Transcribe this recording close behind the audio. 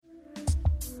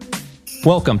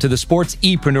Welcome to the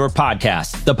Sports-Epreneur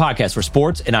Podcast, the podcast where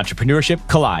sports and entrepreneurship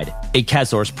collide, a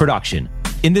CASOurce production.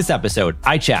 In this episode,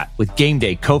 I chat with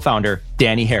GameDay co-founder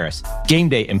Danny Harris.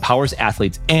 GameDay empowers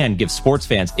athletes and gives sports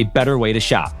fans a better way to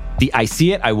shop. The I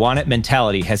see it, I want it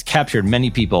mentality has captured many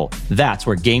people. That's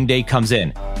where GameDay comes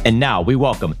in. And now we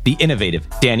welcome the innovative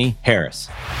Danny Harris.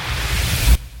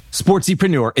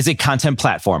 Sports-Epreneur is a content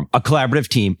platform, a collaborative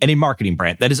team, and a marketing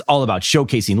brand that is all about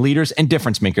showcasing leaders and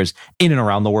difference makers in and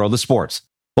around the world of sports.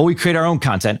 While we create our own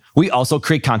content, we also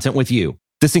create content with you.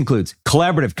 This includes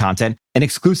collaborative content and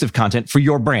exclusive content for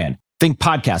your brand. Think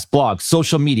podcasts, blogs,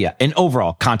 social media, and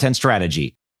overall content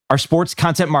strategy. Our sports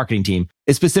content marketing team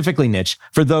is specifically niche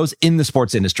for those in the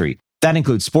sports industry. That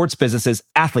includes sports businesses,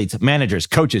 athletes, managers,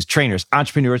 coaches, trainers,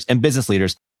 entrepreneurs, and business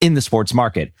leaders in the sports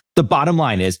market. The bottom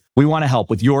line is we want to help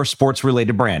with your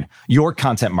sports-related brand, your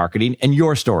content marketing, and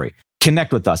your story.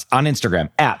 Connect with us on Instagram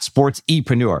at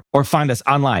SportsEpreneur or find us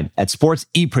online at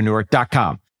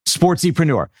sportsepreneur.com.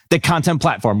 Sports-Epreneur, the content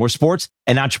platform where sports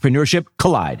and entrepreneurship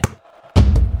collide.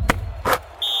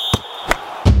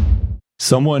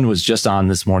 Someone was just on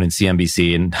this morning,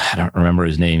 CNBC, and I don't remember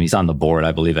his name. He's on the board,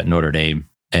 I believe, at Notre Dame.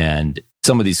 And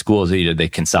some of these schools, either they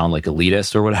can sound like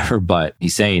elitist or whatever, but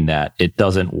he's saying that it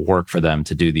doesn't work for them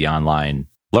to do the online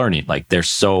learning. Like they're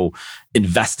so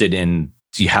invested in,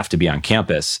 you have to be on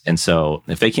campus. And so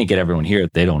if they can't get everyone here,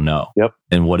 they don't know. Yep.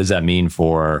 And what does that mean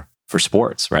for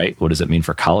sports, right? What does it mean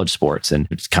for college sports? And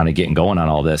it's kind of getting going on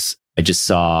all this. I just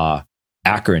saw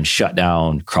Akron shut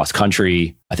down cross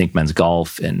country, I think men's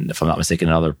golf, and if I'm not mistaken,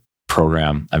 another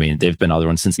program. I mean, they've been other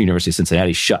ones since the University of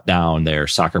Cincinnati shut down their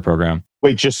soccer program.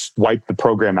 Wait, just wipe the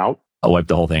program out? I'll wipe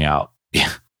the whole thing out.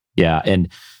 Yeah. And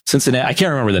Cincinnati, I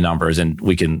can't remember the numbers and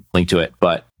we can link to it,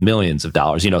 but millions of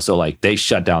dollars, so like they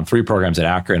shut down 3 programs at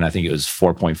Akron. I think it was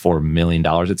 $4.4 million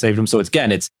it saved them. So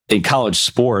it's in college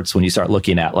sports, when you start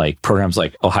looking at like programs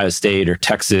like Ohio State or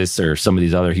Texas or some of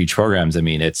these other huge programs, I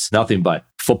mean, it's nothing but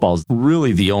football is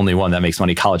really the only one that makes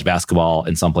money. College basketball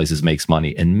in some places makes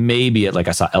money. And maybe like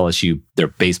I saw LSU, their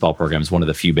baseball program is one of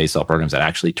the few baseball programs that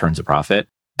actually turns a profit.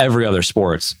 Every other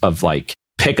sports of like,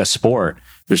 pick a sport,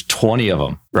 there's 20 of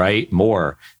them, right?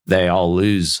 More. They all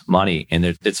lose money and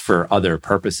it's for other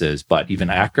purposes. But even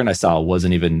Akron, I saw,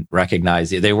 wasn't even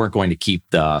recognized. They weren't going to keep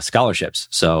the scholarships.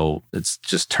 So it's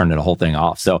just turning the whole thing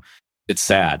off. So it's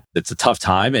sad. It's a tough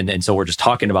time. And so we're just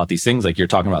talking about these things like you're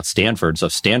talking about Stanford. So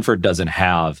if Stanford doesn't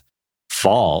have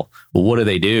fall, well, what do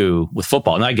they do with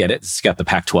football? And I get it. It's got the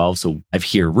Pac-12. So I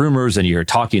hear rumors and you hear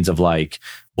talkings of like,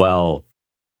 well,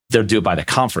 they'll do it by the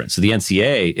conference. So the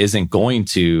NCAA isn't going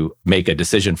to make a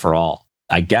decision for all.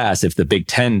 I guess if the Big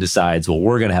Ten decides, well,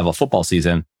 we're going to have a football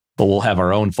season, but we'll have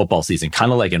our own football season,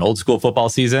 kind of like an old school football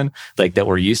season, like that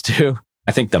we're used to.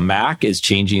 I think the MAC is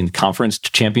changing conference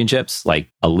championships, like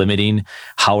limiting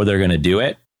how they're going to do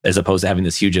it, as opposed to having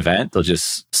this huge event. They'll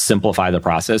just simplify the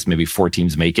process. Maybe 4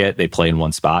 teams make it. They play in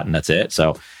one spot and that's it.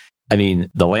 So I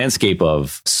mean, the landscape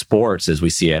of sports as we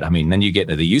see it, I mean, then you get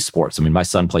into the youth sports. I mean, my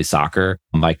son plays soccer.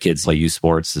 My kids play youth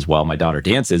sports as well. My daughter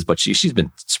dances, but she's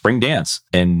been spring dance.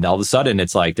 And all of a sudden,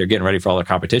 it's like they're getting ready for all their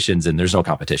competitions and there's no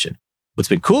competition. What's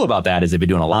been cool about that is they've been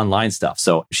doing a lot of online stuff.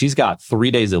 So she's got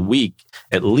 3 days a week,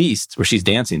 at least, where she's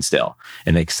dancing still.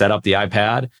 And they set up the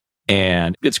iPad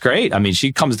and it's great. I mean,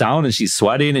 she comes down and she's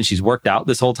sweating and she's worked out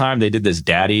this whole time. They did this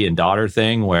daddy and daughter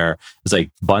thing where it's like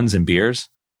buns and beers.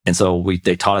 And so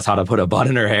they taught us how to put a bun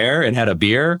in her hair and had a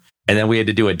beer. And then we had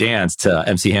to do a dance to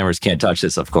MC Hammer's Can't Touch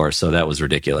This, of course. So that was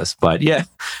ridiculous. But yeah,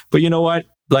 but you know what?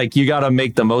 Like you got to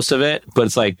make the most of it. But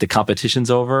it's like the competition's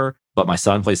over. But my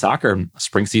son plays soccer.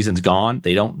 Spring season's gone.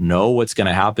 They don't know what's going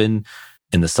to happen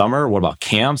in the summer. What about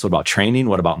camps? What about training?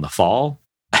 What about in the fall?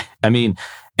 I mean,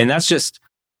 and that's just,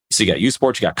 so you got youth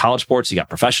sports, you got college sports, you got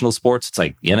professional sports. It's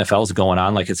like the NFL's going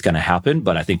on like it's going to happen.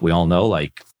 But I think we all know,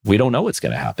 like, we don't know what's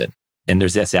going to happen. And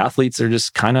there's this athletes are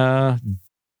just kind of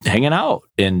hanging out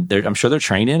and I'm sure they're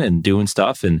training and doing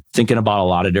stuff and thinking about a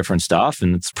lot of different stuff.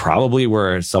 And it's probably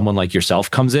where someone like yourself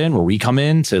comes in, where we come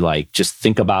in to like just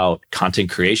think about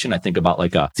content creation. I think about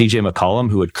like a CJ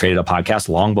McCollum who had created a podcast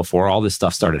long before all this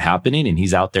stuff started happening. And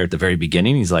he's out there at the very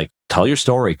beginning. He's like, tell your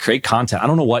story, create content. I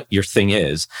don't know what your thing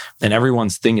is. And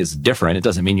everyone's thing is different. It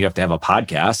doesn't mean you have to have a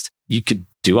podcast. You could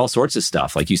do all sorts of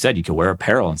stuff. Like you said, you could wear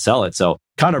apparel and sell it. So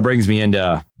kind of brings me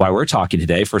into why we're talking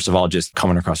today. First of all, just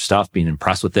coming across your stuff, being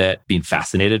impressed with it, being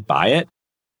fascinated by it.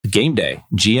 GameDay,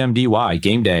 GMDY,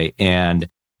 GameDay. And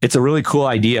it's a really cool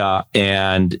idea.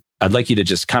 And I'd like you to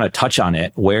just kind of touch on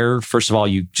it. Where, first of all,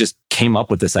 you just came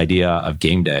up with this idea of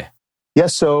GameDay. Yeah,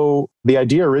 so the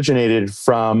idea originated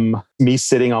from me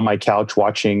sitting on my couch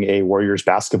watching a Warriors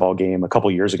basketball game a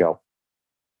couple years ago.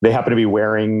 They happened to be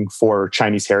wearing for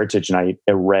Chinese Heritage Night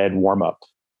a red warm-up.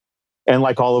 And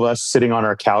like all of us sitting on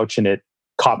our couch, and it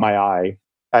caught my eye.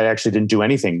 I actually didn't do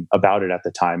anything about it at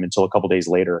the time until a couple days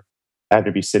later. I had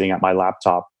to be sitting at my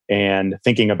laptop and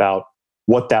thinking about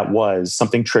what that was.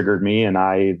 Something triggered me, and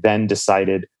I then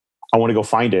decided I want to go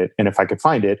find it. And if I could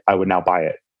find it, I would now buy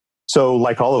it. So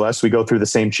like all of us, we go through the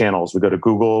same channels. We go to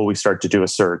Google, we start to do a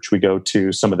search. We go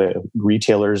to some of the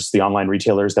retailers, the online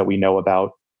retailers that we know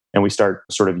about, and we start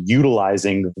sort of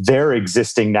utilizing their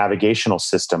existing navigational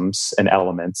systems and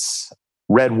elements.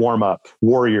 Red warm-up,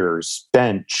 Warriors,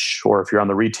 bench, or if you're on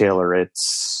the retailer,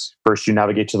 it's first you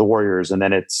navigate to the Warriors, and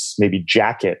then it's maybe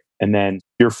jacket. And then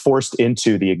you're forced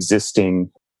into the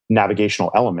existing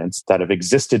navigational elements that have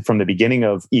existed from the beginning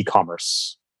of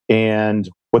e-commerce. And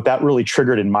what that really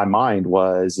triggered in my mind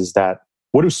is that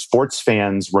what do sports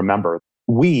fans remember?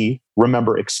 We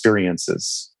remember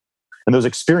experiences. And those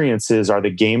experiences are the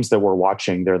games that we're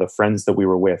watching. They're the friends that we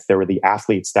were with. They were the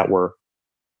athletes that were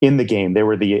in the game. They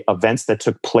were the events that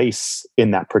took place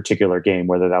in that particular game,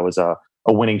 whether that was a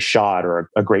winning shot or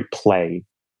a great play.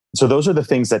 So those are the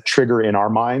things that trigger in our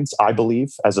minds, I believe,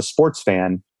 as a sports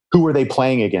fan. Who were they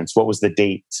playing against? What was the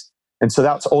date? And so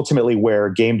that's ultimately where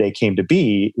Game Day came to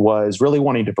be, was really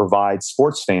wanting to provide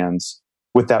sports fans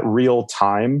with that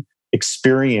real-time,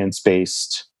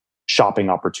 experience-based shopping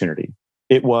opportunity.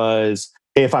 It was,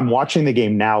 hey, if I'm watching the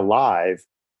game now live,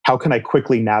 how can I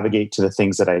quickly navigate to the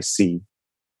things that I see?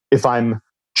 If I'm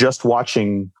just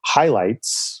watching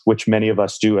highlights, which many of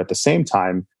us do at the same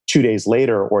time, 2 days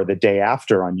later or the day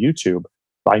after on YouTube,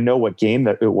 I know what game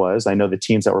that it was. I know the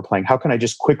teams that were playing. How can I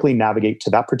just quickly navigate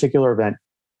to that particular event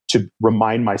to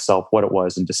remind myself what it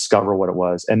was and discover what it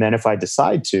was? And then if I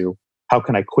decide to, how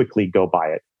can I quickly go buy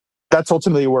it? That's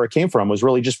ultimately where it came from, was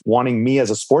really just wanting me as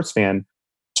a sports fan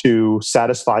to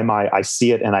satisfy my I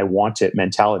see it and I want it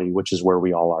mentality, which is where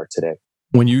we all are today.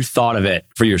 When you thought of it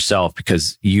for yourself,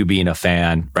 because you being a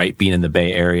fan, right, being in the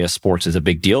Bay Area, sports is a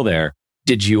big deal there.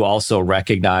 Did you also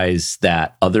recognize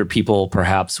that other people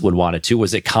perhaps would want it too?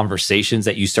 Was it conversations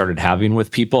that you started having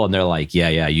with people and they're like,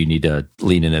 yeah, you need to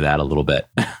lean into that a little bit?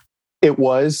 It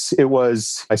was.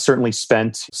 I certainly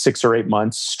spent 6 or 8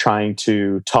 months trying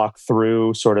to talk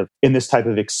through sort of in this type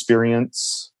of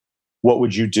experience, what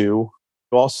would you do?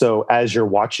 Also, as you're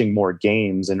watching more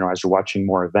games and as you're watching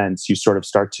more events, you sort of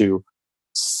start to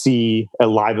see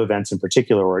live events in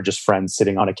particular, or just friends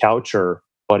sitting on a couch or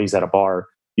buddies at a bar.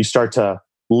 You start to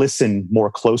listen more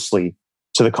closely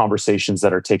to the conversations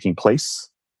that are taking place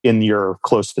in your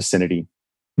close vicinity.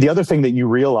 The other thing that you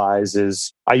realize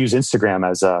is I use Instagram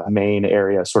as a main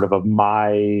area sort of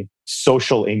my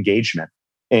social engagement.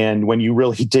 And when you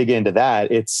really dig into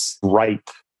that, it's ripe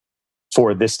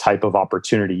for this type of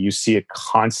opportunity. You see it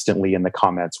constantly in the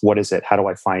comments. What is it? How do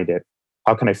I find it?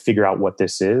 How can I figure out what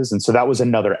this is? And so that was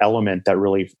another element that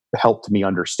really helped me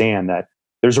understand that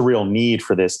there's a real need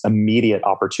for this immediate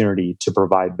opportunity to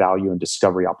provide value and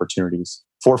discovery opportunities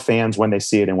for fans when they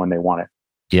see it and when they want it.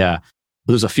 Yeah.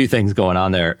 There's a few things going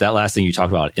on there. That last thing you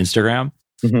talked about, Instagram.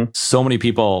 Mm-hmm. So many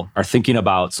people are thinking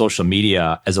about social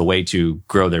media as a way to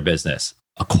grow their business,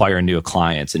 acquire new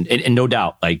clients. And no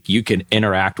doubt, like you can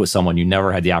interact with someone you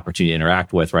never had the opportunity to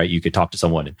interact with, right? You could talk to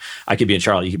someone. And I could be in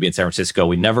Charlotte, you could be in San Francisco.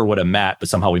 We never would have met, but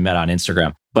somehow we met on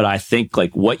Instagram. But I think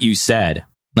like what you said,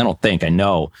 I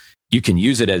know, you can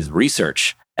use it as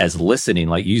research, as listening,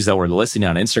 like use that word listening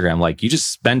on Instagram. Like you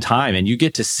just spend time and you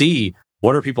get to see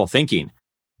what are people thinking.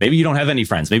 Maybe you don't have any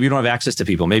friends. Maybe you don't have access to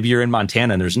people. Maybe you're in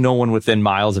Montana and there's no one within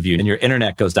miles of you and your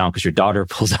internet goes down because your daughter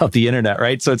pulls out the internet,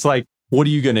 right? So it's like, what are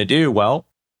you going to do? Well,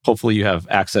 hopefully you have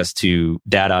access to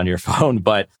data on your phone,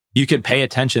 but you can pay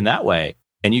attention that way.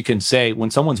 And you can say, when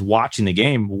someone's watching the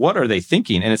game, what are they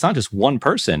thinking? And it's not just one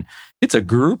person. It's a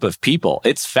group of people.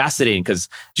 It's fascinating because,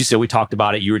 as you said, we talked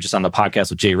about it. You were just on the podcast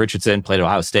with Jay Richardson, played at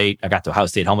Ohio State. I got the Ohio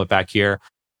State helmet back here.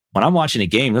 When I'm watching a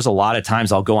game, there's a lot of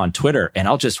times I'll go on Twitter and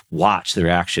I'll just watch the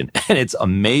reaction. And it's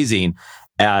amazing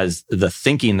as the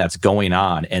thinking that's going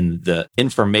on and the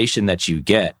information that you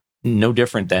get, no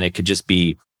different than it could just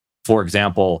be, for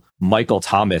example, Michael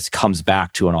Thomas comes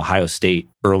back to an Ohio State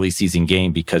early season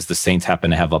game because the Saints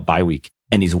happen to have a bye week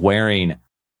and he's wearing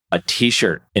a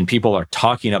t-shirt and people are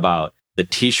talking about the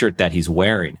t-shirt that he's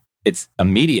wearing. It's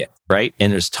immediate, right?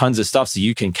 And there's tons of stuff so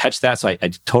you can catch that. So I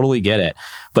totally get it.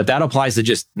 But that applies to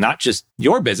just not just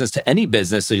your business, to any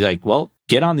business. So you're like, well,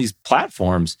 get on these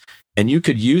platforms and you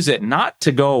could use it not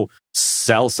to go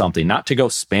sell something, not to go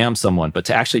spam someone, but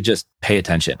to actually just pay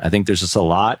attention. I think there's just a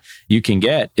lot you can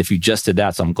get if you just did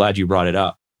that. So I'm glad you brought it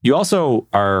up. You also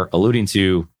are alluding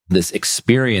to this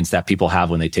experience that people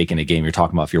have when they take in a game. You're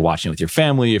talking about if you're watching it with your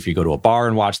family, if you go to a bar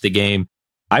and watch the game.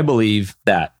 I believe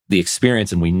that the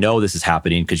experience, and we know this is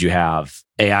happening because you have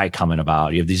AI coming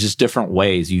about, you have these just different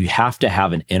ways. You have to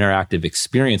have an interactive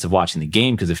experience of watching the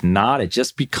game, because if not, it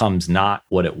just becomes not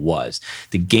what it was.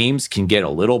 The games can get a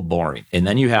little boring. And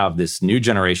then you have this new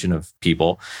generation of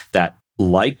people that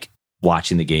like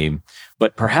watching the game,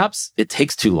 but perhaps it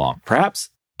takes too long. Perhaps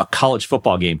a college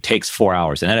football game takes 4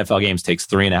 hours, and NFL games takes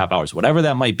 3.5 hours, whatever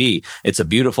that might be. It's a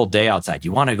beautiful day outside.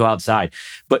 You want to go outside.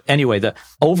 But anyway,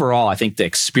 overall, I think the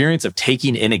experience of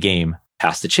taking in a game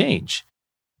has to change.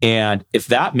 And if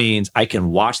that means I can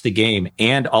watch the game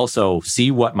and also see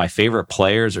what my favorite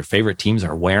players or favorite teams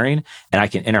are wearing, and I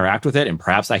can interact with it, and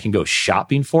perhaps I can go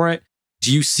shopping for it,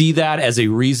 do you see that as a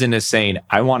reason as saying,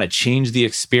 I want to change the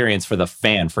experience for the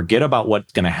fan? Forget about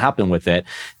what's going to happen with it.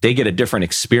 They get a different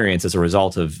experience as a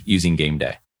result of using Game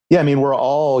Day. Yeah, I mean, we're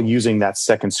all using that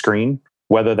second screen,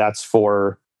 whether that's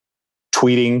for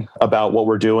tweeting about what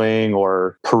we're doing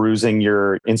or perusing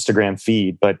your Instagram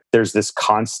feed. But there's this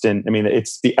constant, I mean,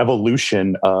 it's the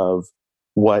evolution of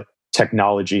what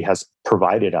technology has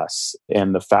provided us.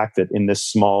 And the fact that in this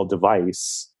small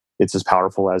device, it's as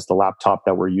powerful as the laptop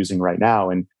that we're using right now.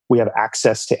 And we have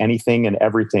access to anything and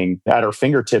everything at our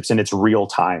fingertips, and it's real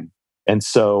time. And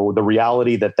so the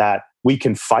reality that we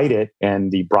can fight it,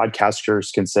 and the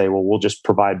broadcasters can say, well, we'll just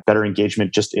provide better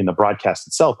engagement just in the broadcast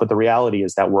itself. But the reality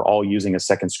is that we're all using a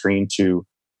second screen to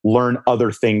learn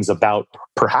other things about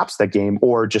perhaps that game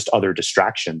or just other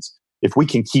distractions. If we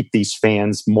can keep these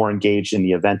fans more engaged in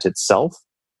the event itself,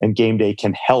 and Game Day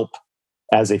can help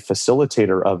as a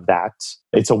facilitator of that,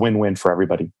 it's a win-win for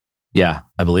everybody. Yeah,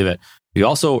 I believe it. We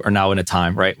also are now in a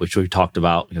time, right, which we've talked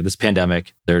about, this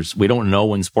pandemic. We don't know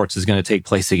when sports is going to take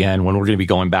place again, when we're going to be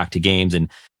going back to games. And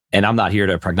I'm not here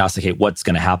to prognosticate what's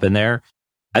going to happen there.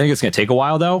 I think it's going to take a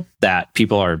while, though, that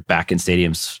people are back in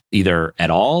stadiums either at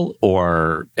all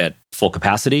or at full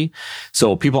capacity.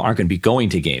 So people aren't going to be going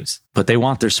to games, but they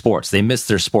want their sports. They miss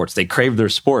their sports. They crave their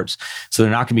sports. So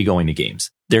they're not going to be going to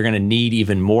games. They're going to need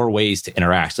even more ways to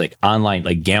interact. Like online,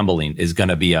 like gambling is going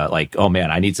to be oh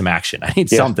man, I need some action. I need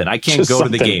something. I can't go to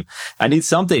the game. I need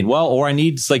something. Well, or I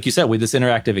need, like you said, with this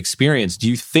interactive experience, do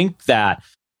you think that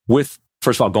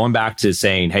first of all, going back to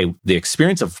saying, hey, the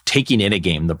experience of taking in a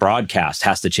game, the broadcast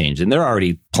has to change. And they're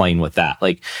already playing with that.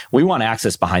 Like, we want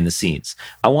access behind the scenes.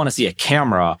 I want to see a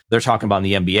camera. They're talking about in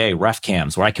the NBA, ref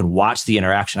cams, where I can watch the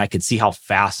interaction. I can see how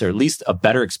fast, or at least a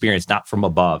better experience, not from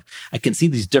above. I can see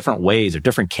these different ways or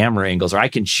different camera angles, or I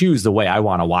can choose the way I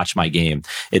want to watch my game.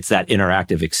 It's that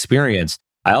interactive experience.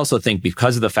 I also think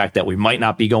because of the fact that we might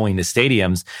not be going to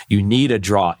stadiums, you need a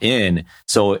draw in.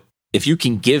 So if you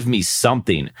can give me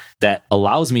something that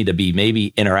allows me to be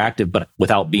maybe interactive, but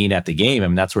without being at the game, I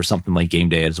mean, that's where something like Game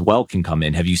Day as well can come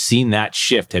in. Have you seen that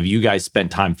shift? Have you guys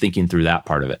spent time thinking through that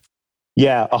part of it?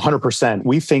 Yeah, 100%.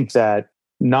 We think that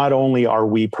not only are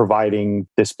we providing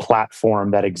this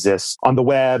platform that exists on the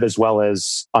web as well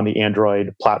as on the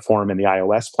Android platform and the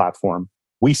iOS platform,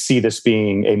 we see this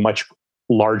being a much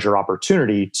larger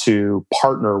opportunity to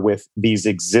partner with these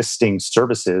existing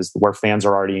services where fans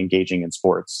are already engaging in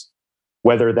sports.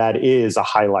 Whether that is a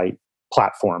highlight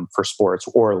platform for sports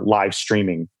or live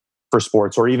streaming for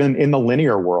sports, or even in the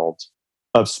linear world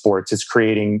of sports, it's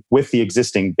creating, with the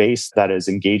existing base that is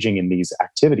engaging in these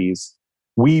activities,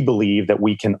 we believe that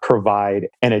we can provide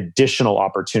an additional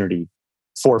opportunity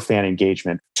for fan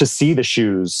engagement to see the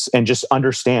shoes and just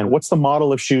understand what's the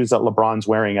model of shoes that LeBron's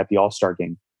wearing at the All-Star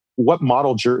game. What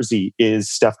model jersey is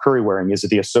Steph Curry wearing? Is it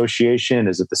the association?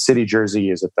 Is it the city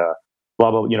jersey? Is it the blah,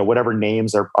 blah, whatever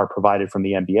names are provided from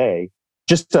the NBA.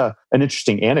 Just an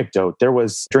interesting anecdote. There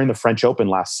was, during the French Open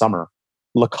last summer,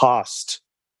 Lacoste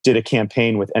did a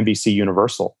campaign with NBC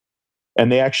Universal.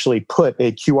 And they actually put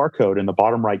a QR code in the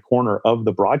bottom right corner of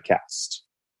the broadcast.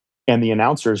 And the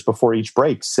announcers before each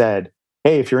break said,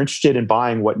 hey, if you're interested in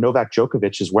buying what Novak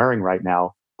Djokovic is wearing right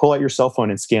now, pull out your cell phone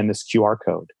and scan this QR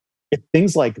code. It's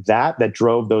things like that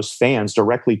drove those fans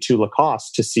directly to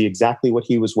Lacoste to see exactly what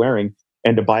he was wearing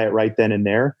and to buy it right then and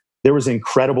there. There was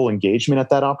incredible engagement at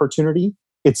that opportunity.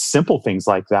 It's simple things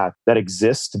like that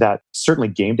exist that certainly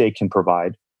Game Day can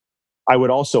provide. I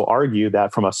would also argue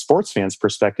that from a sports fan's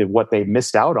perspective, what they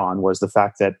missed out on was the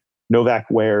fact that Novak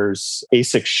wears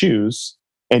ASICS shoes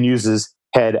and uses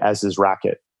head as his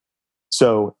racket.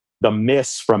 So the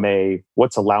miss from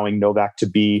what's allowing Novak to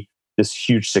be this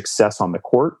huge success on the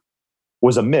court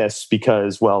was a miss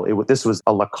because, this was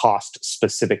a Lacoste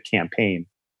specific campaign,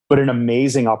 but an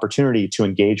amazing opportunity to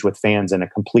engage with fans in a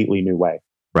completely new way.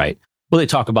 Right. Well, they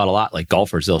talk about a lot, like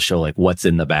golfers, they'll show like what's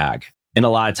in the bag. And a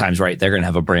lot of times, right, they're going to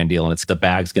have a brand deal and it's the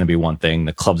bag's going to be one thing.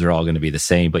 The clubs are all going to be the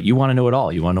same, but you want to know it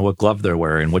all. You want to know what glove they're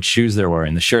wearing, what shoes they're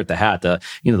wearing, the shirt, the hat, the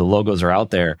logos are out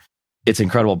there. It's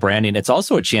incredible branding. It's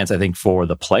also a chance, I think, for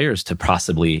the players to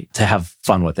possibly to have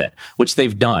fun with it, which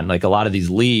they've done. Like a lot of these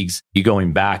leagues, you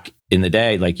going back in the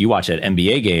day, like you watch an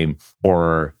NBA game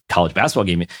or college basketball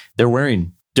game, they're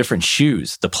wearing different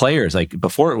shoes. The players, like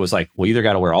before it was like, well, you either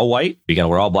got to wear all white, or you got to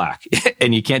wear all black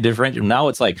and you can't differentiate. Now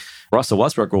it's like Russell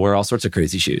Westbrook will wear all sorts of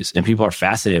crazy shoes and people are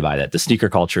fascinated by that. The sneaker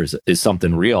culture is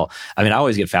something real. I mean, I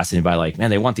always get fascinated by like, man,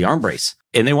 they want the arm brace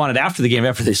and they want it after the game,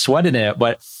 after they sweated in it.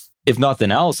 But if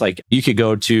nothing else, like you could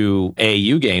go to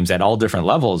AAU games at all different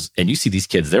levels and you see these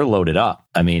kids, they're loaded up.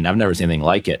 I mean, I've never seen anything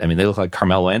like it. I mean, they look like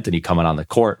Carmelo Anthony coming on the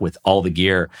court with all the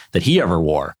gear that he ever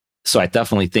wore. So I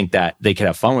definitely think that they could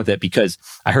have fun with it because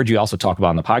I heard you also talk about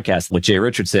on the podcast with Jay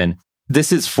Richardson.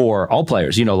 This is for all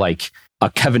players, like a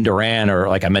Kevin Durant or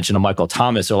like I mentioned, a Michael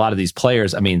Thomas or a lot of these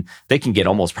players. I mean, they can get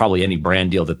almost probably any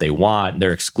brand deal that they want.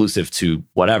 They're exclusive to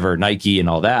whatever, Nike and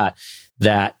all that,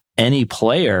 that any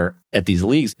player at these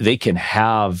leagues, they can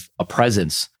have a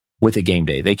presence with a game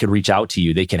day. They could reach out to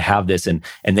you. They could have this and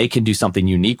they can do something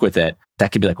unique with it.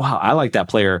 That could be like, wow, I like that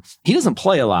player. He doesn't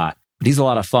play a lot, but he's a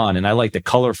lot of fun. And I like the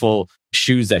colorful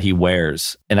shoes that he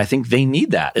wears. And I think they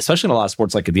need that, especially in a lot of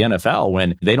sports like the NFL,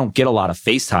 when they don't get a lot of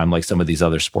face time like some of these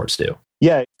other sports do.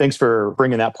 Yeah, thanks for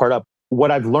bringing that part up. What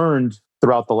I've learned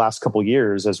throughout the last couple of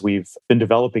years as we've been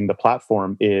developing the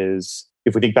platform is,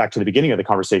 if we think back to the beginning of the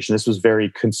conversation, this was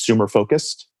very consumer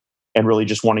focused and really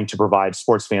just wanting to provide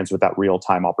sports fans with that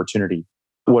real-time opportunity.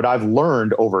 What I've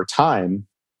learned over time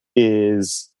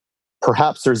is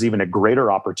perhaps there's even a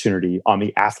greater opportunity on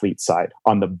the athlete side,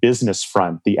 on the business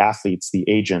front, the athletes, the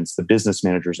agents, the business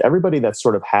managers, everybody that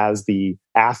sort of has the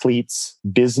athlete's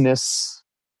business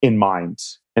in mind.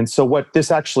 And so what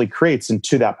this actually creates, and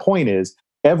to that point, is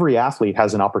every athlete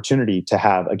has an opportunity to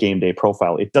have a game day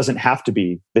profile. It doesn't have to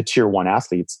be the tier one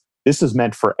athletes. This is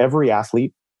meant for every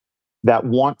athlete that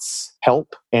wants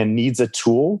help and needs a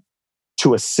tool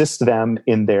to assist them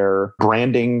in their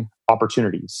branding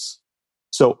opportunities.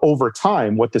 So over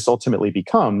time, what this ultimately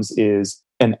becomes is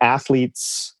an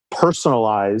athlete's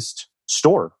personalized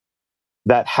store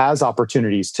that has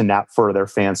opportunities for their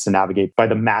fans to navigate by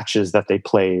the matches that they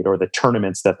played or the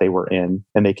tournaments that they were in,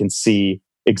 and they can see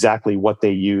exactly what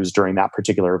they use during that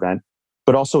particular event,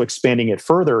 but also expanding it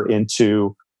further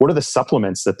into what are the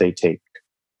supplements that they take?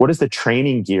 What is the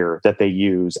training gear that they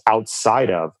use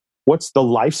outside of? What's the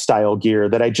lifestyle gear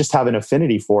that I just have an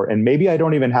affinity for? And maybe I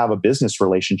don't even have a business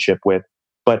relationship with,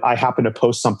 but I happen to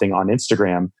post something on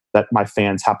Instagram that my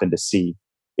fans happen to see.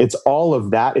 It's all of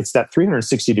that. It's that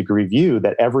 360-degree view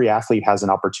that every athlete has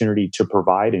an opportunity to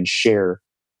provide and share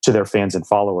to their fans and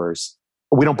followers.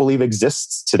 We don't believe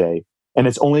exists today. And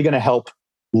it's only going to help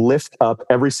lift up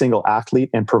every single athlete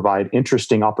and provide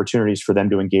interesting opportunities for them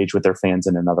to engage with their fans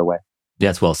in another way. Yeah,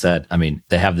 it's well said. I mean,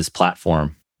 they have this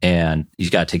platform and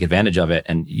you've got to take advantage of it.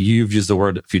 And you've used the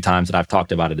word a few times and I've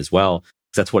talked about it as well.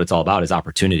 That's what it's all about, is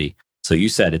opportunity. So you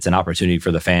said it's an opportunity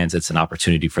for the fans. It's an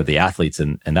opportunity for the athletes.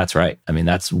 And that's right. I mean,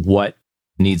 that's what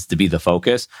needs to be the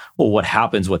focus. Well, what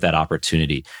happens with that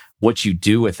opportunity? What you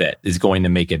do with it is going to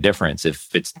make a difference.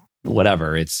 If it's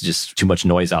whatever, it's just too much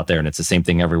noise out there and it's the same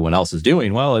thing everyone else is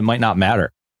doing, well, it might not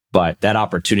matter. But that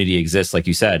opportunity exists, like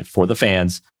you said, for the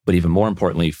fans, but even more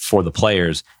importantly, for the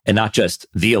players, and not just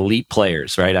the elite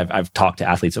players, right? I've talked to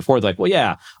athletes before, like, well,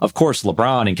 yeah, of course,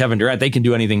 LeBron and Kevin Durant, they can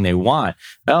do anything they want.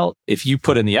 Well, if you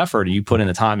put in the effort and you put in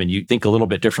the time and you think a little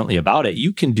bit differently about it,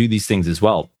 you can do these things as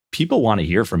well. People want to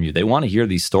hear from you. They want to hear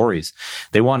these stories.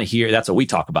 They want to hear, that's what we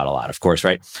talk about a lot, of course,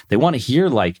 right? They want to hear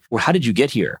like, well, how did you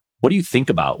get here? What do you think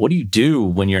about? What do you do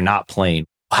when you're not playing?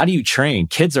 How do you train?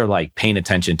 Kids are like paying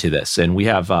attention to this. And we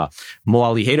have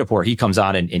Moali Haydapur. He comes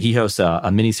on and he hosts a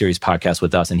mini-series podcast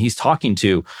with us. And he's talking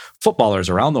to footballers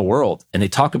around the world. And they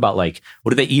talk about like,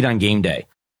 what do they eat on game day?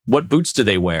 What boots do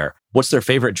they wear? What's their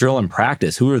favorite drill in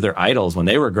practice? Who are their idols when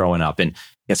they were growing up? And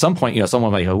at some point,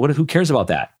 someone might go, who cares about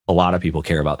that? A lot of people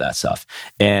care about that stuff.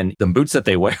 And the boots that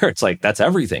they wear, it's like, that's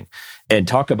everything. And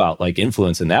talk about like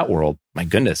influence in that world. My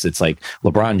goodness, it's like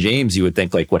LeBron James, you would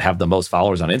think like would have the most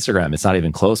followers on Instagram. It's not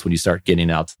even close when you start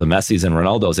getting out to the Messis and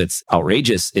Ronaldos. It's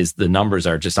outrageous, is the numbers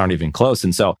aren't even close.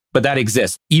 And so, but that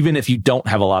exists. Even if you don't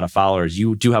have a lot of followers,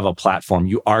 you do have a platform.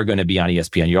 You are going to be on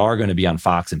ESPN. You are going to be on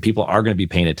Fox, and people are going to be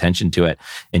paying attention to it.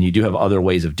 And you do have other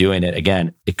ways of doing it.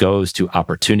 Again, it goes to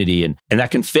opportunity, and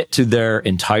that can fit to their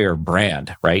entire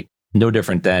brand, right? No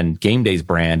different than Game Day's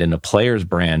brand and the player's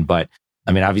brand, but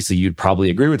I mean, obviously you'd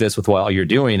probably agree with this with what you're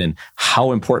doing and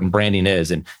how important branding is.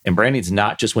 And branding's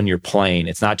not just when you're playing.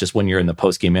 It's not just when you're in the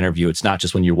post-game interview. It's not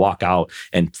just when you walk out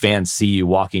and fans see you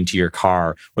walking to your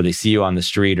car, or they see you on the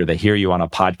street, or they hear you on a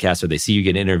podcast, or they see you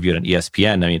get interviewed on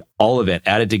ESPN. I mean, all of it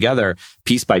added together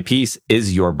piece by piece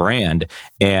is your brand,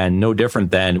 and no different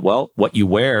than, well, what you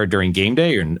wear during game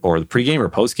day or the pregame or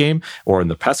postgame or in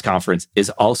the press conference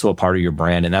is also a part of your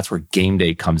brand. And that's where game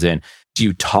day comes in. Do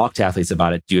you talk to athletes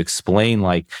about it? Do you explain,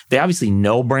 like, they obviously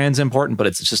know brand's important, but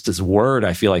it's just this word.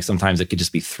 I feel like sometimes it could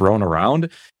just be thrown around.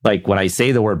 Like when I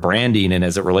say the word branding and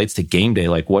as it relates to game day,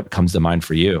 like what comes to mind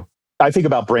for you? I think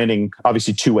about branding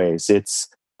obviously two ways. It's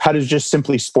how does just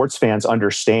simply sports fans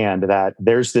understand that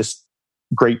there's this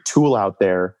great tool out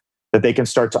there that they can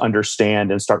start to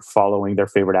understand and start following their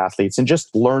favorite athletes and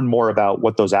just learn more about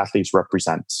what those athletes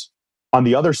represent. On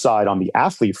the other side, on the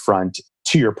athlete front,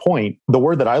 to your point, the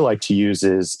word that I like to use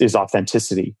is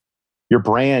authenticity. Your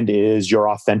brand is your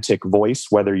authentic voice,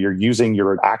 whether you're using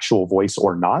your actual voice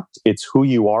or not. It's who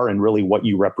you are and really what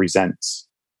you represent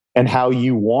and how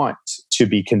you want to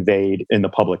be conveyed in the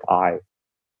public eye.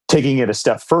 Taking it a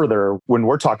step further, when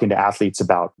we're talking to athletes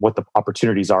about what the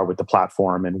opportunities are with the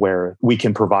platform and where we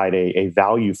can provide a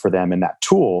value for them in that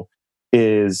tool,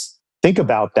 is think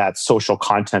about that social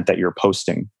content that you're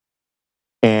posting.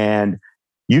 And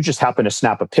you just happen to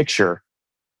snap a picture.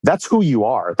 That's who you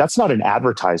are. That's not an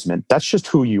advertisement. That's just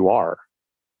who you are.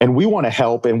 And we want to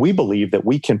help, and we believe that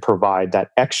we can provide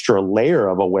that extra layer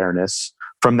of awareness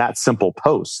from that simple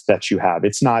post that you have.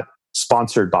 It's not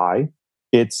sponsored by.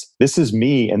 It's, this is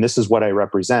me and this is what I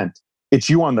represent. It's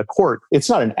you on the court. It's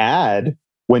not an ad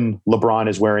when LeBron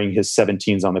is wearing his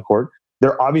 17s on the court.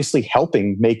 They're obviously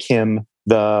helping make him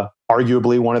the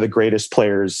arguably one of the greatest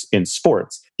players in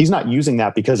sports. He's not using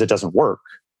that because it doesn't work.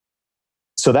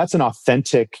 So that's an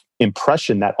authentic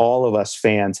impression that all of us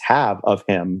fans have of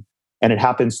him. And it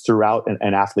happens throughout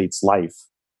an athlete's life.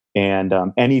 And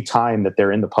any time that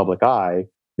they're in the public eye,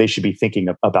 they should be thinking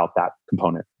about that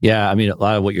component. Yeah. I mean, a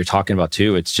lot of what you're talking about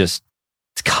too, it's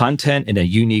content in a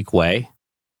unique way.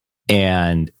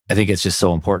 And I think it's just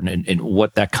so important. And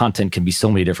what that content can be so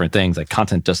many different things. Like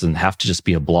content doesn't have to just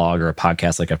be a blog or a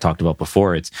podcast like I've talked about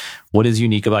before. It's what is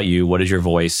unique about you? What is your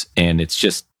voice? And it's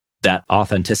just that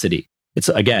authenticity. It's,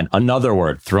 again, another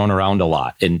word thrown around a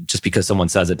lot. And just because someone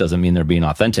says it doesn't mean they're being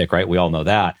authentic, right? We all know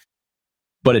that.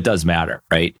 But it does matter,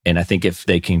 right? And I think if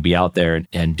they can be out there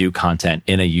and do content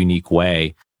in a unique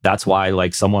way, that's why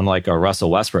like someone like a Russell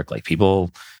Westbrook, like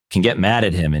people can get mad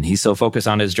at him and he's so focused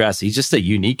on his dress. He's just a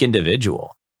unique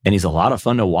individual and he's a lot of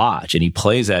fun to watch and he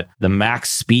plays at the max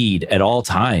speed at all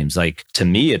times. Like to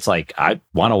me, it's like, I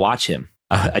want to watch him.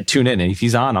 I tune in and if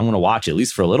he's on, I'm going to watch at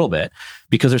least for a little bit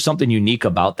because there's something unique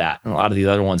about that. And a lot of the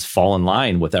other ones fall in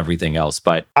line with everything else.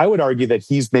 But I would argue that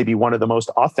he's maybe one of the most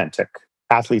authentic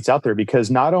athletes out there because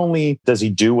not only does he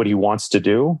do what he wants to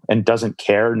do and doesn't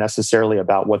care necessarily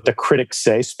about what the critics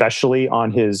say, especially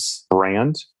on his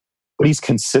brand, but he's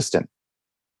consistent.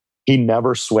 He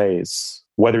never sways,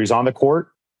 whether he's on the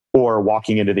court or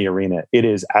walking into the arena. It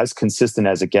is as consistent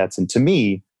as it gets. And to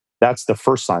me, that's the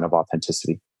first sign of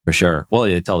authenticity. For sure. Well,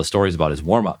 they tell the stories about his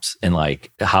warm-ups and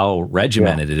like how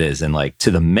regimented it is and like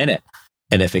to the minute.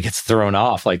 And if it gets thrown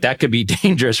off, like that could be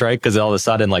dangerous, right? Because all of a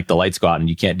sudden, like the lights go out and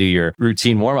you can't do your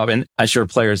routine warm-up. And I'm sure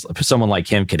players, someone like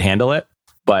him could handle it.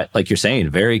 But like you're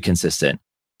saying, very consistent.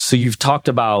 So you've talked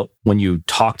about when you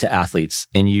talk to athletes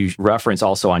and you reference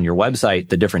also on your website,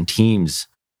 the different teams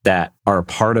that are a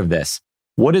part of this.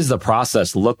 What does the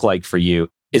process look like for you?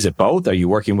 Is it both? Are you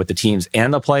working with the teams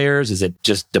and the players? Does it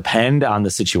just depend on the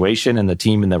situation and the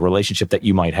team and the relationship that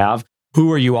you might have?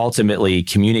 Who are you ultimately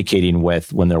communicating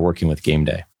with when they're working with game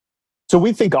day? So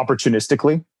we think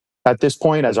opportunistically at this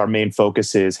point, as our main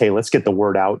focus is, hey, let's get the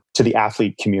word out to the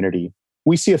athlete community.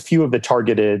 We see a few of the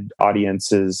targeted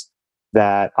audiences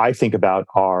that I think about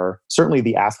are certainly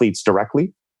the athletes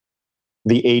directly,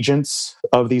 the agents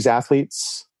of these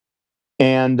athletes,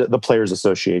 and the players'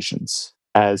 associations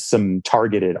as some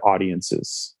targeted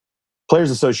audiences.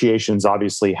 Players' associations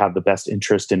obviously have the best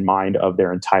interest in mind of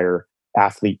their entire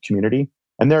athlete community,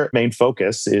 and their main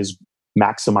focus is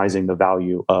maximizing the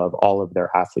value of all of their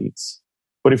athletes.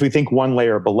 But if we think one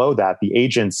layer below that, the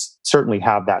agents certainly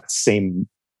have that same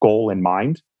goal in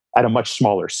mind at a much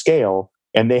smaller scale,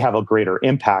 and they have a greater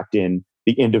impact in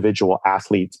the individual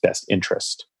athlete's best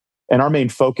interest. And our main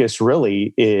focus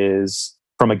really is,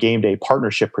 from a game day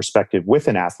partnership perspective with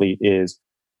an athlete, is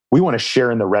we want to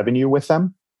share in the revenue with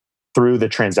them through the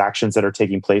transactions that are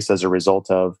taking place as a result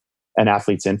of an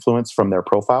athlete's influence from their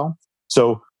profile.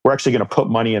 So we're actually going to put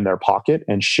money in their pocket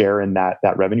and share in that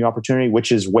revenue opportunity,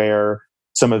 which is where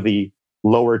some of the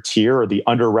lower tier or the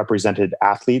underrepresented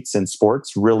athletes in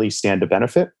sports really stand to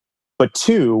benefit. But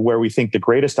two, where we think the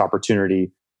greatest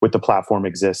opportunity with the platform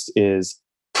exists is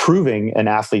proving an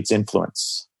athlete's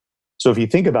influence. So if you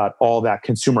think about all that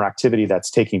consumer activity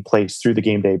that's taking place through the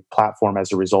Game Day platform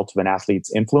as a result of an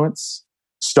athlete's influence,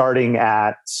 starting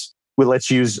at, well,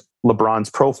 let's use LeBron's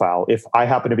profile. If I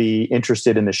happen to be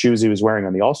interested in the shoes he was wearing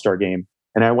on the All-Star game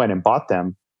and I went and bought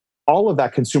them, all of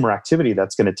that consumer activity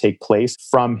that's going to take place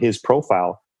from his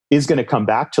profile is going to come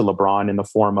back to LeBron in the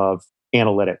form of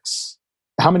analytics.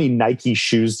 How many Nike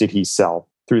shoes did he sell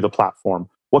through the platform?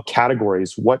 What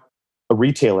categories, what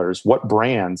retailers, what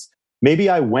brands? Maybe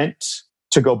I went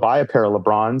to go buy a pair of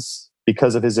LeBrons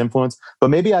because of his influence, but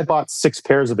maybe I bought 6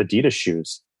 pairs of Adidas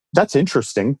shoes. That's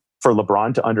interesting for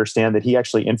LeBron to understand that he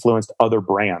actually influenced other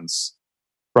brands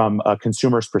from a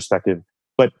consumer's perspective.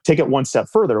 But take it one step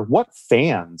further, what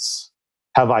fans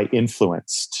have I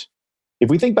influenced? If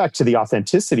we think back to the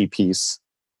authenticity piece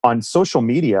on social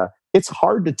media, it's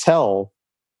hard to tell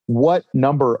what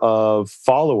number of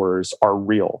followers are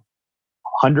real.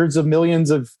 Hundreds of millions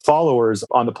of followers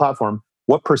on the platform.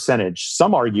 What percentage?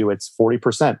 Some argue it's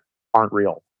 40% aren't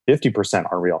real, 50%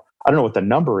 aren't real. I don't know what the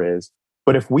number is,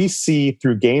 but if we see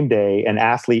through Game Day an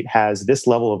athlete has this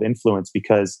level of influence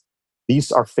because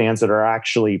these are fans that are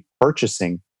actually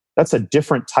purchasing, that's a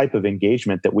different type of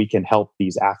engagement that we can help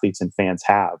these athletes and fans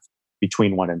have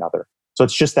between one another. So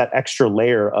it's just that extra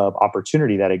layer of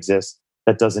opportunity that exists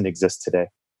that doesn't exist today.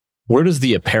 Where does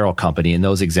the apparel company in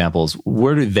those examples,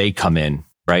 where do they come in,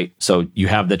 right? So you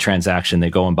have the transaction,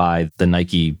 they go and buy the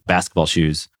Nike basketball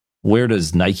shoes. Where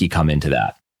does Nike come into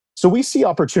that? So we see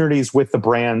opportunities with the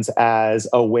brands as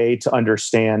a way to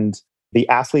understand the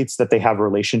athletes that they have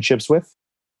relationships with.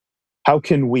 How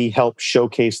can we help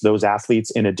showcase those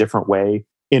athletes in a different way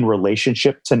in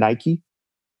relationship to Nike?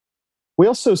 We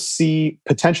also see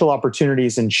potential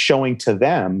opportunities in showing to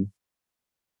them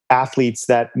athletes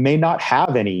that may not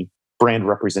have any brand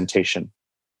representation.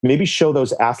 Maybe show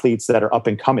those athletes that are up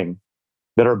and coming,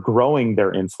 that are growing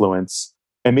their influence.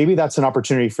 And maybe that's an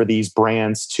opportunity for these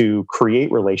brands to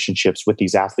create relationships with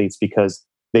these athletes because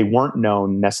they weren't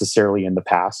known necessarily in the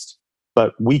past,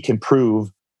 but we can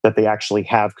prove that they actually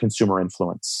have consumer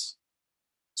influence.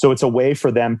 So it's a way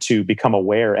for them to become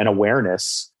aware and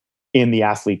awareness in the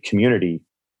athlete community.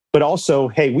 But also,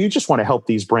 hey, we just want to help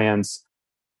these brands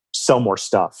sell more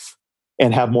stuff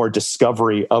and have more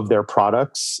discovery of their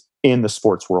products in the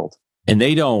sports world. And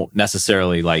they don't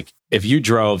necessarily, like, if you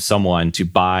drove someone to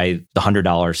buy the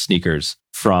 $100 sneakers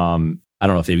from, I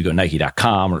don't know if they would go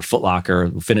Nike.com or Foot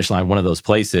Locker, Finish Line, one of those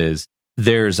places,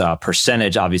 there's a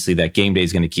percentage, obviously, that Game Day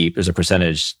is going to keep. There's a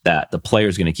percentage that the player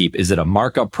is going to keep. Is it a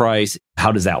markup price?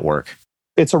 How does that work?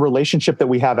 It's a relationship that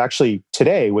we have actually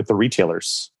today with the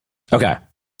retailers. Okay.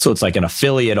 So it's like an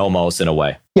affiliate almost in a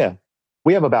way. Yeah.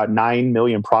 We have about 9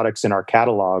 million products in our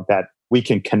catalog that we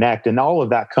can connect. And all of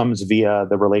that comes via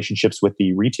the relationships with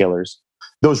the retailers.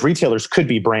 Those retailers could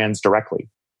be brands directly.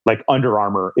 Like Under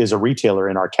Armour is a retailer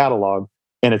in our catalog,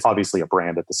 and it's obviously a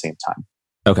brand at the same time.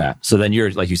 Okay. So then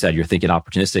you're, like you said, you're thinking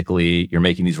opportunistically, you're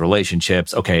making these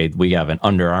relationships. Okay, we have an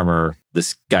Under Armour.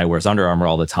 This guy wears Under Armour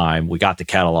all the time. We got the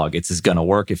catalog. It's going to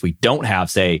work. If we don't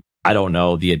have, say, I don't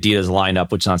know, the Adidas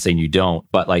lineup, which I'm not saying you don't,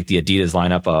 but like the Adidas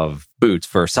lineup of boots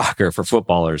for soccer, for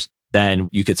footballers, then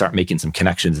you could start making some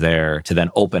connections there to then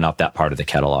open up that part of the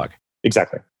catalog.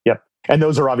 Exactly. Yep. And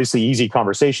those are obviously easy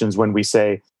conversations when we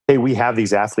say, hey, we have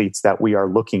these athletes that we are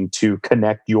looking to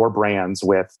connect your brands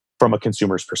with from a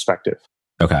consumer's perspective.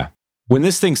 Okay. When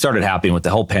this thing started happening with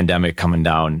the whole pandemic coming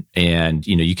down and,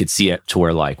 you know, you could see it to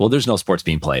where like, well, there's no sports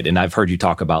being played. And I've heard you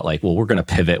talk about like, well, we're going to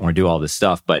pivot and we're going to do all this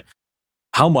stuff. But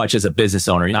how much as a business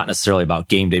owner, not necessarily about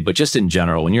Game Day, but just in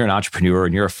general, when you're an entrepreneur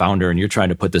and you're a founder and you're trying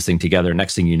to put this thing together,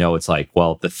 next thing you know, it's like,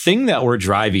 well, the thing that we're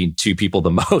driving to people the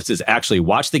most is actually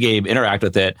watch the game, interact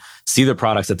with it, see the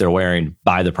products that they're wearing,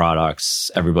 buy the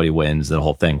products, everybody wins, the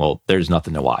whole thing. Well, there's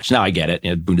nothing to watch. Now I get it.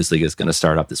 You know, Bundesliga is going to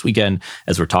start up this weekend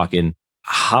as we're talking.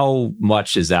 How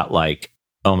much is that like,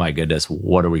 oh my goodness,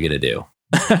 what are we going to do?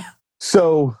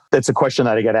 So that's a question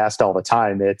that I get asked all the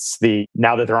time. It's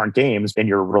now that there aren't games and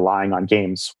you're relying on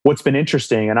games. What's been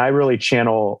interesting, and I really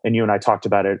channel, and you and I talked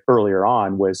about it earlier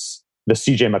on, was the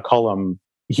CJ McCollum.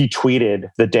 He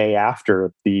tweeted the day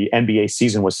after the NBA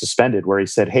season was suspended where he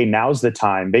said, hey, now's the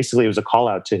time. Basically, it was a call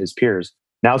out to his peers.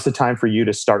 Now's the time for you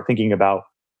to start thinking about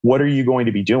what are you going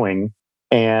to be doing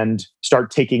and start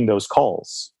taking those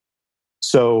calls.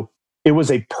 So it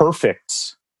was a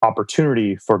perfect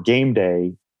opportunity for Game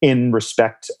Day in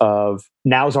respect of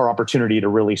now's our opportunity to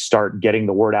really start getting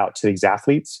the word out to these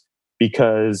athletes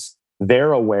because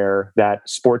they're aware that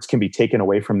sports can be taken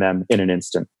away from them in an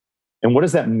instant. And what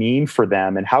does that mean for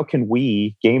them? And how can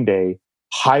we, Game Day,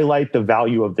 highlight the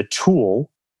value of the tool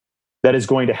that is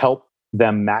going to help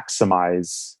them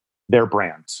maximize their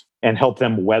brand and help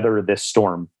them weather this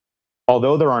storm?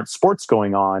 Although there aren't sports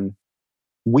going on,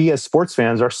 we as sports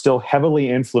fans are still heavily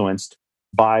influenced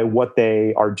by what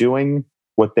they are doing,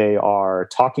 what they are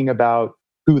talking about,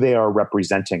 who they are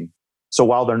representing. So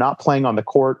while they're not playing on the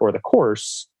court or the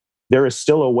course, there is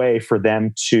still a way for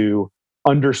them to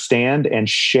understand and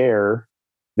share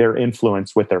their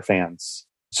influence with their fans.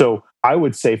 So I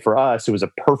would say for us, it was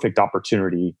a perfect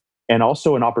opportunity, and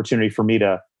also an opportunity for me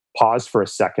to pause for a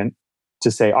second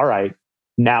to say, all right,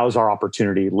 now's our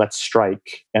opportunity. Let's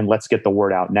strike and let's get the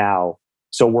word out now.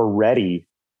 So we're ready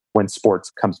when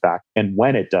sports comes back. And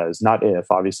when it does, not if,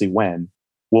 obviously when,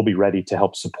 we'll be ready to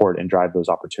help support and drive those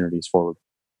opportunities forward.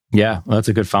 Yeah, well, that's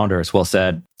a good founder. It's well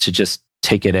said to just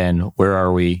take it in. Where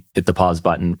are we? Hit the pause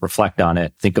button, reflect on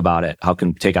it, think about it. How can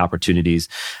we take opportunities?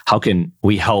 How can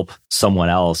we help someone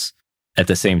else at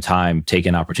the same time take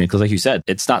an opportunity? Because like you said,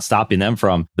 it's not stopping them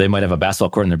from, they might have a basketball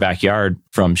court in their backyard,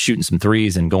 from shooting some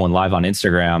threes and going live on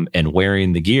Instagram and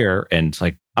wearing the gear. And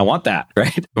like, I want that,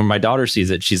 right? When my daughter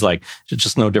sees it, she's like, it's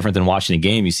just no different than watching a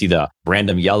game. You see the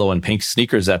random yellow and pink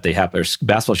sneakers that they have, or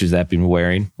basketball shoes that they've been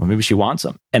wearing. Well, maybe she wants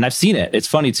them. And I've seen it. It's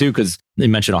funny too, because they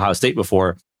mentioned Ohio State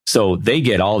before. So they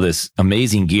get all this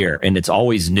amazing gear and it's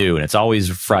always new and it's always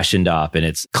freshened up and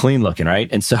it's clean looking, right?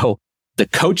 And so the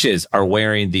coaches are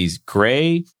wearing these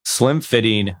gray, slim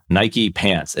fitting Nike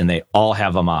pants and they all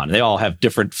have them on. They all have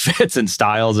different fits and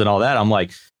styles and all that. I'm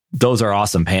like, those are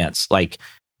awesome pants. Like,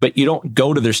 but you don't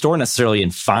go to their store necessarily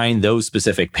and find those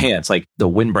specific pants, like the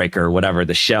windbreaker or whatever,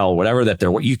 the shell, whatever that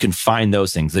they're, you can find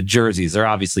those things. The jerseys, they're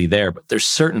obviously there, but there's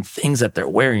certain things that they're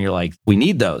wearing. You're like, we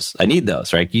need those. I need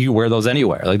those, right? You wear those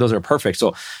anywhere. Like those are perfect.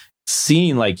 So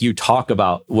seeing like you talk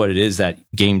about what it is that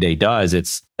Game Day does,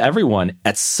 it's everyone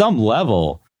at some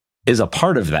level is a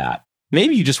part of that.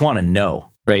 Maybe you just want to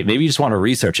know, right? Maybe you just want to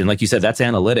research. And like you said, that's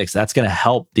analytics. That's going to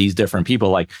help these different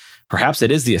people. Like perhaps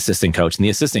it is the assistant coach and the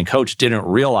assistant coach didn't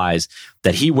realize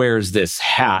that he wears this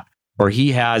hat or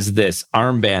he has this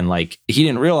armband. Like he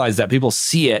didn't realize that people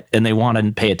see it and they want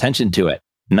to pay attention to it.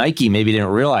 Nike maybe didn't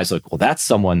realize like, well, that's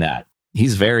someone that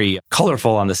he's very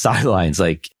colorful on the sidelines.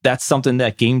 Like that's something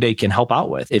that Game Day can help out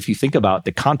with if you think about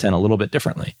the content a little bit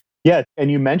differently. Yeah.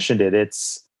 And you mentioned it.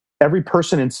 It's every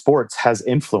person in sports has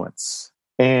influence.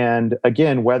 And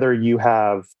again, whether you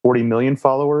have 40 million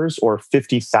followers or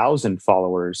 50,000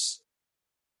 followers,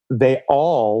 they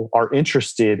all are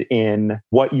interested in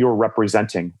what you're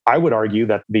representing. I would argue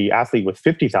that the athlete with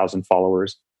 50,000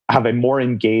 followers have a more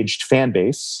engaged fan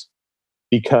base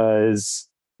because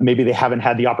maybe they haven't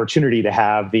had the opportunity to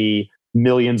have the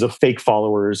millions of fake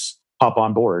followers hop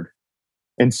on board.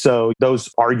 And so those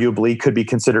arguably could be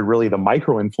considered really the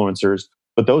micro influencers,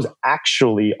 but those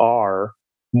actually are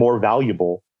more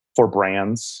valuable for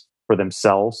brands, for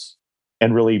themselves,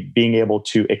 and really being able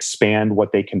to expand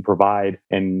what they can provide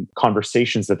and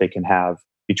conversations that they can have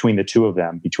between the two of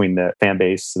them, between the fan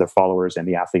base, their followers, and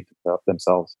the athlete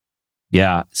themselves.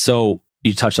 Yeah. So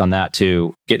you touched on that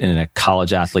too, getting into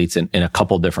college athletes in a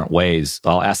couple different ways.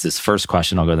 I'll ask this first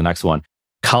question. I'll go to the next one.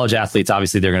 College athletes,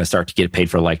 obviously, they're going to start to get paid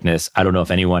for likeness. I don't know if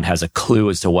anyone has a clue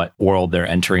as to what world they're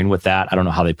entering with that. I don't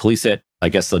know how they police it. I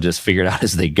guess they'll just figure it out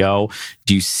as they go.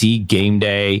 Do you see Game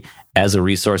Day as a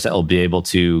resource that will be able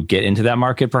to get into that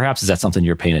market, perhaps? Is that something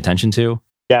you're paying attention to?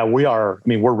 Yeah, we are. I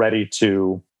mean, we're ready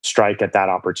to strike at that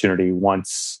opportunity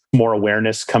once more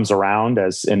awareness comes around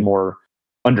and more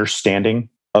understanding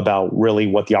about really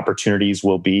what the opportunities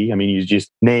will be. I mean, you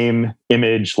just name,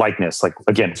 image, likeness. Like,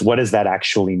 again, what does that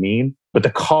actually mean? But the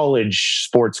college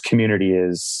sports community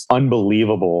is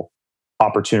unbelievable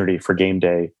opportunity for Game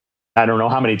Day. I don't know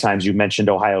how many times you mentioned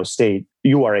Ohio State.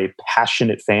 You are a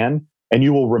passionate fan and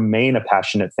you will remain a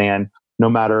passionate fan no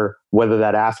matter whether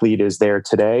that athlete is there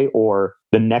today or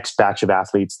the next batch of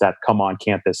athletes that come on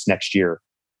campus next year.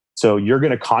 So you're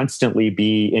going to constantly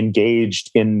be engaged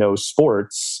in those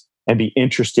sports and be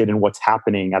interested in what's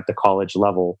happening at the college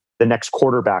level. The next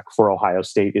quarterback for Ohio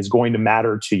State is going to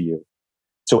matter to you.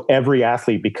 So every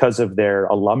athlete, because of their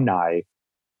alumni,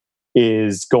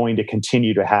 is going to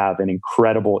continue to have an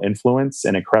incredible influence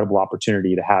and incredible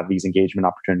opportunity to have these engagement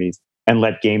opportunities, and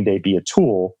let Game Day be a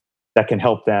tool that can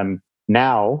help them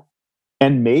now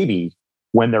and maybe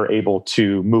when they're able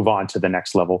to move on to the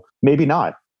next level, maybe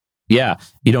not. Yeah,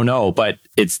 you don't know, but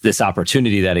it's this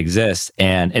opportunity that exists.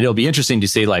 And it'll be interesting to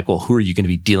say like, well, who are you going to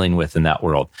be dealing with in that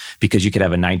world? Because you could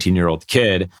have a 19-year-old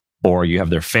kid, or you have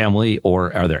their family,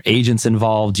 or are there agents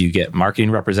involved? Do you get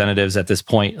marketing representatives at this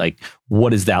point? Like,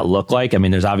 what does that look like? I mean,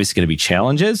 there's obviously going to be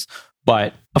challenges,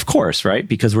 But of course, right?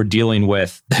 Because we're dealing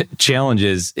with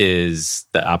challenges is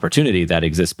the opportunity that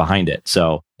exists behind it.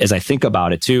 So as I think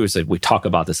about it too, is that we talk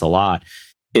about this a lot.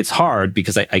 It's hard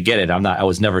because I get it. I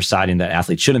was never siding that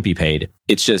athletes shouldn't be paid.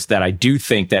 It's just that I do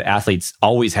think that athletes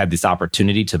always had this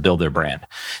opportunity to build their brand.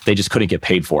 They just couldn't get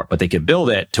paid for it, but they could build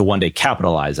it to one day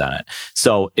capitalize on it.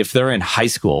 So if they're in high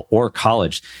school or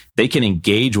college, they can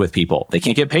engage with people. They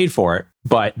can't get paid for it,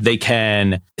 but they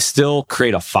can still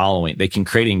create a following. They can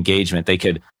create engagement. They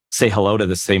could say hello to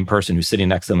the same person who's sitting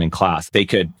next to them in class. They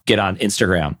could get on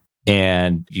Instagram.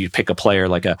 And you pick a player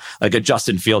like a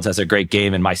Justin Fields has a great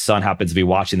game, and my son happens to be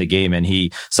watching the game, and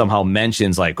he somehow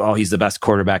mentions like, oh, he's the best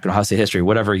quarterback in Ohio State history,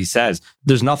 whatever he says.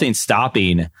 There's nothing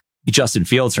stopping Justin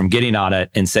Fields from getting on it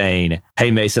and saying,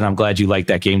 hey, Mason, I'm glad you liked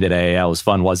that game today. That was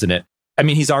fun, wasn't it? I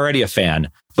mean, he's already a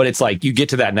fan, but it's like you get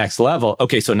to that next level.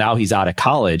 Okay, so now he's out of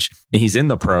college and he's in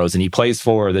the pros and he plays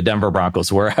for the Denver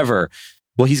Broncos, wherever.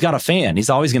 Well, he's got a fan.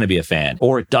 He's always going to be a fan.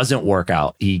 Or it doesn't work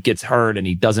out. He gets hurt and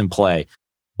he doesn't play.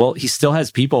 Well, he still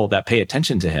has people that pay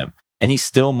attention to him, and he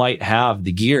still might have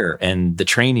the gear and the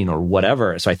training or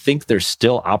whatever. So I think there's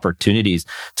still opportunities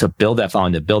to build that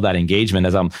following, to build that engagement.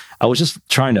 I was just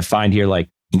trying to find here, like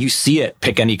you see it,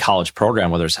 pick any college program,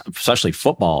 whether it's especially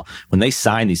football, when they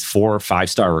sign these 4 or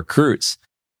 5-star recruits,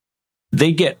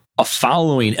 they get a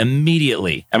following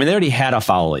immediately. I mean, they already had a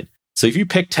following. So if you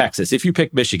pick Texas, if you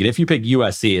pick Michigan, if you pick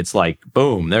USC, it's like,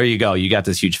 boom, there you go. You got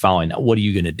this huge following. Now, what are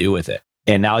you going to do with it?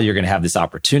 And now you're going to have this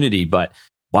opportunity, but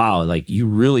wow, like you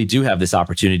really do have this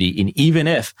opportunity. And even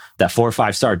if that 4 or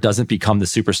 5-star doesn't become the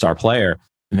superstar player,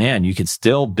 man, you can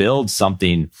still build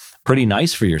something pretty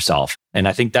nice for yourself. And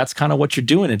I think that's kind of what you're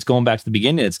doing. It's going back to the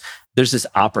beginning. There's this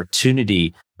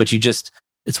opportunity, but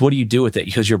it's what do you do with it?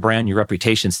 Because your brand, your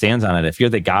reputation stands on it. If you're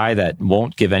the guy that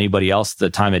won't give anybody else the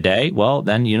time of day, well,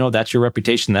 then, that's your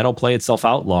reputation. That'll play itself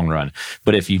out long run.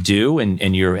 But if you do,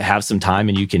 and you have some time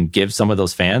and you can give some of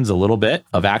those fans a little bit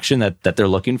of action that they're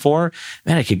looking for,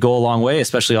 man, it could go a long way,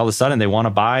 especially all of a sudden they want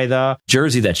to buy the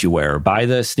jersey that you wear or buy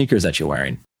the sneakers that you're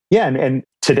wearing. Yeah. And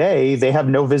today they have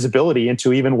no visibility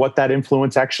into even what that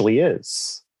influence actually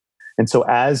is. And so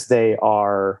as they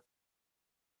are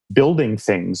building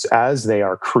things, as they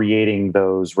are creating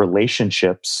those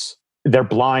relationships, they're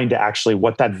blind to actually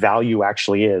what that value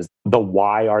actually is. The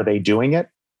why are they doing it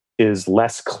is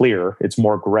less clear. It's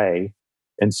more gray.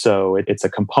 And so it's a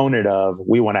component of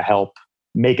we want to help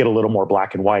make it a little more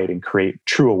black and white and create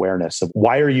true awareness of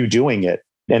why are you doing it?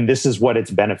 And this is what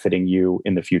it's benefiting you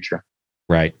in the future.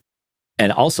 Right.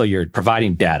 And also you're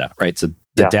providing data, right? So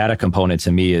the data component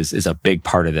to me is a big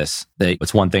part of this.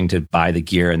 It's one thing to buy the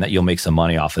gear and that you'll make some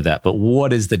money off of that. But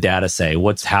what does the data say?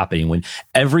 What's happening when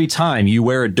every time you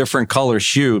wear a different color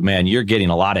shoe, man, you're getting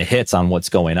a lot of hits on what's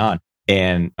going on.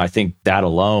 And I think that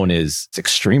alone is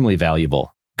extremely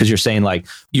valuable because you're saying like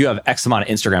you have X amount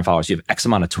of Instagram followers, you have X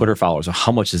amount of Twitter followers. So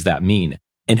how much does that mean?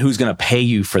 And who's going to pay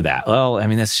you for that? Well, I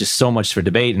mean, that's just so much for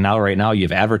debate. And right now you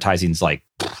have advertising's like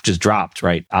just dropped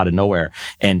right out of nowhere.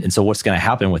 And so what's going to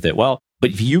happen with it? Well, but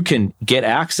if you can get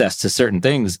access to certain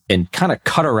things and kind of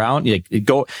cut around, you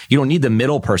don't need the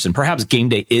middle person. Perhaps Game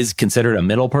Day is considered a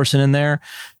middle person in there,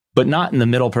 but not in the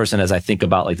middle person as I think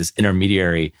about like this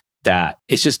intermediary that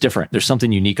it's just different. There's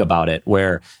something unique about it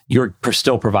where you're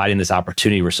still providing this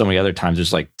opportunity where so many other times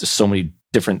there's so many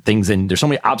different things and there's so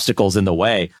many obstacles in the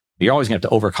way. You're always going to have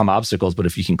to overcome obstacles, but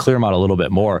if you can clear them out a little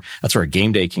bit more, that's where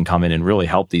Game Day can come in and really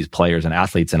help these players and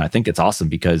athletes. And I think it's awesome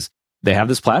because they have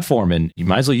this platform and you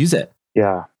might as well use it.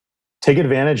 Yeah. Take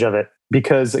advantage of it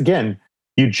because again,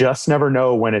 you just never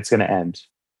know when it's going to end.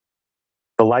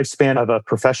 The lifespan of a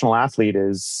professional athlete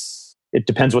it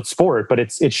depends what sport, but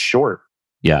it's short.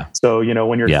 Yeah. So,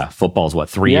 when you're... football's what,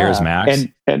 3 years max?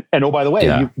 And oh, by the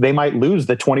way, they might lose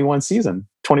the 21 season,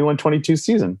 21-22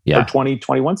 season or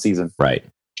 20-21 season. Right.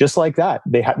 Just like that.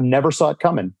 They never saw it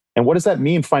coming. And what does that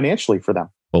mean financially for them?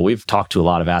 Well, we've talked to a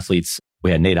lot of athletes. We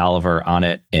had Nate Oliver on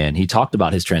it, and he talked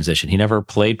about his transition. He never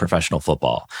played professional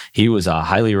football. He was a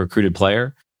highly recruited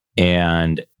player,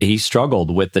 and he struggled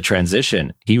with the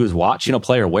transition. He was watching a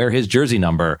player wear his jersey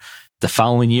number. The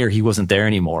following year, he wasn't there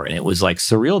anymore, and it was like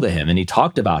surreal to him. And he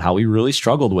talked about how he really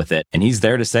struggled with it. And he's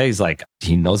there to say,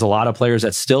 he knows a lot of players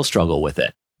that still struggle with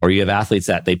it. Or you have athletes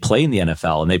that they play in the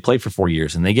NFL and they play for 4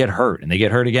 years and they get hurt and they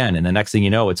get hurt again. And the next thing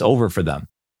you know, it's over for them.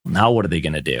 Now, what are they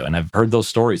going to do? And I've heard those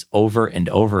stories over and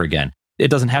over again. It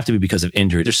doesn't have to be because of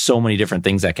injury. There's so many different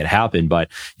things that could happen, but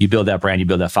you build that brand, you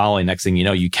build that following. Next thing you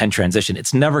know, you can transition.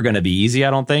 It's never going to be easy,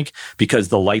 I don't think, because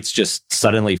the lights just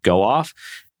suddenly go off.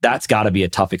 That's got to be a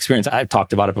tough experience. I've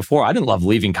talked about it before. I didn't love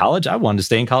leaving college. I wanted to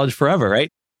stay in college forever,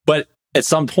 right? But at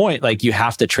some point, like you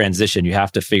have to transition, you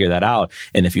have to figure that out.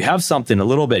 And if you have something a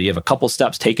little bit, you have a couple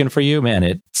steps taken for you, man,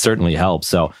 it certainly helps.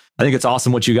 So I think it's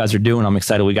awesome what you guys are doing. I'm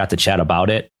excited we got to chat about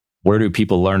it. Where do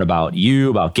people learn about you,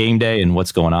 about game day, and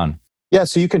what's going on? Yeah,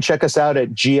 so you can check us out at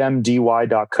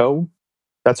gmdy.co.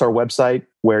 That's our website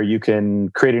where you can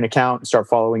create an account and start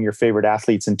following your favorite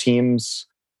athletes and teams.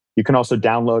 You can also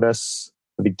download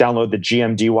the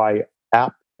GMDY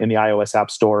app in the iOS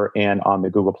App Store and on the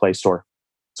Google Play Store.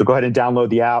 So go ahead and download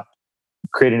the app,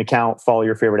 create an account, follow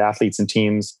your favorite athletes and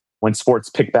teams. When sports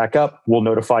pick back up, we'll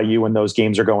notify you when those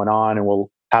games are going on, and we'll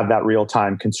have that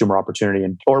real-time consumer opportunity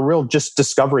or real just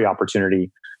discovery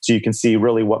opportunity so you can see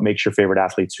really what makes your favorite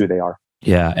athletes who they are.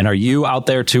 Yeah. And are you out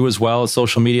there too as well as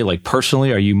social media? Like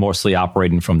personally, are you mostly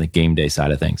operating from the game day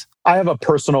side of things? I have a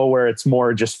personal where it's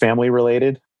more just family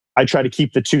related. I try to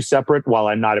keep the two separate while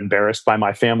I'm not embarrassed by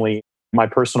my family. My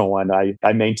personal one,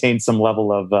 I maintain some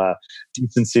level of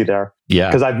decency there. Yeah.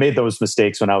 Because I've made those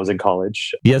mistakes when I was in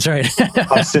college. Yeah, that's right.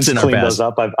 I've since cleaned those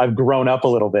up. I've grown up a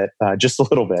little bit, just a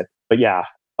little bit. But yeah,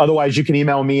 otherwise you can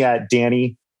email me at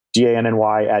Danny,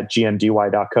 DANNY at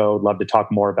gmdy.co. Love to talk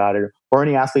more about it. Or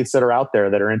any athletes that are out there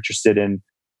that are interested in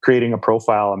creating a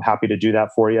profile. I'm happy to do that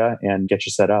for you and get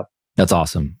you set up. That's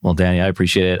awesome. Well, Danny, I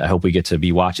appreciate it. I hope we get to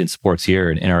be watching sports here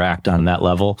and interact on that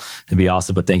level. It'd be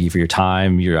awesome. But thank you for your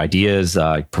time, your ideas,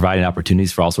 providing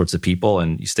opportunities for all sorts of people,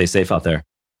 and you stay safe out there.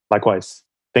 Likewise.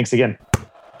 Thanks again.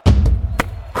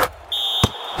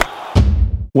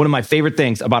 One of my favorite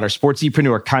things about our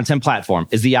Sportsepreneur content platform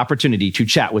is the opportunity to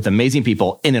chat with amazing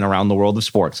people in and around the world of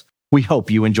sports. We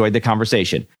hope you enjoyed the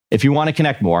conversation. If you want to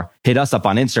connect more, hit us up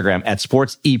on Instagram at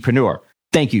Sportsepreneur.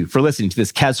 Thank you for listening to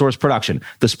this CADSource production,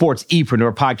 the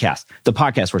Sportsepreneur podcast, the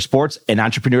podcast where sports and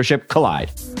entrepreneurship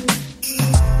collide.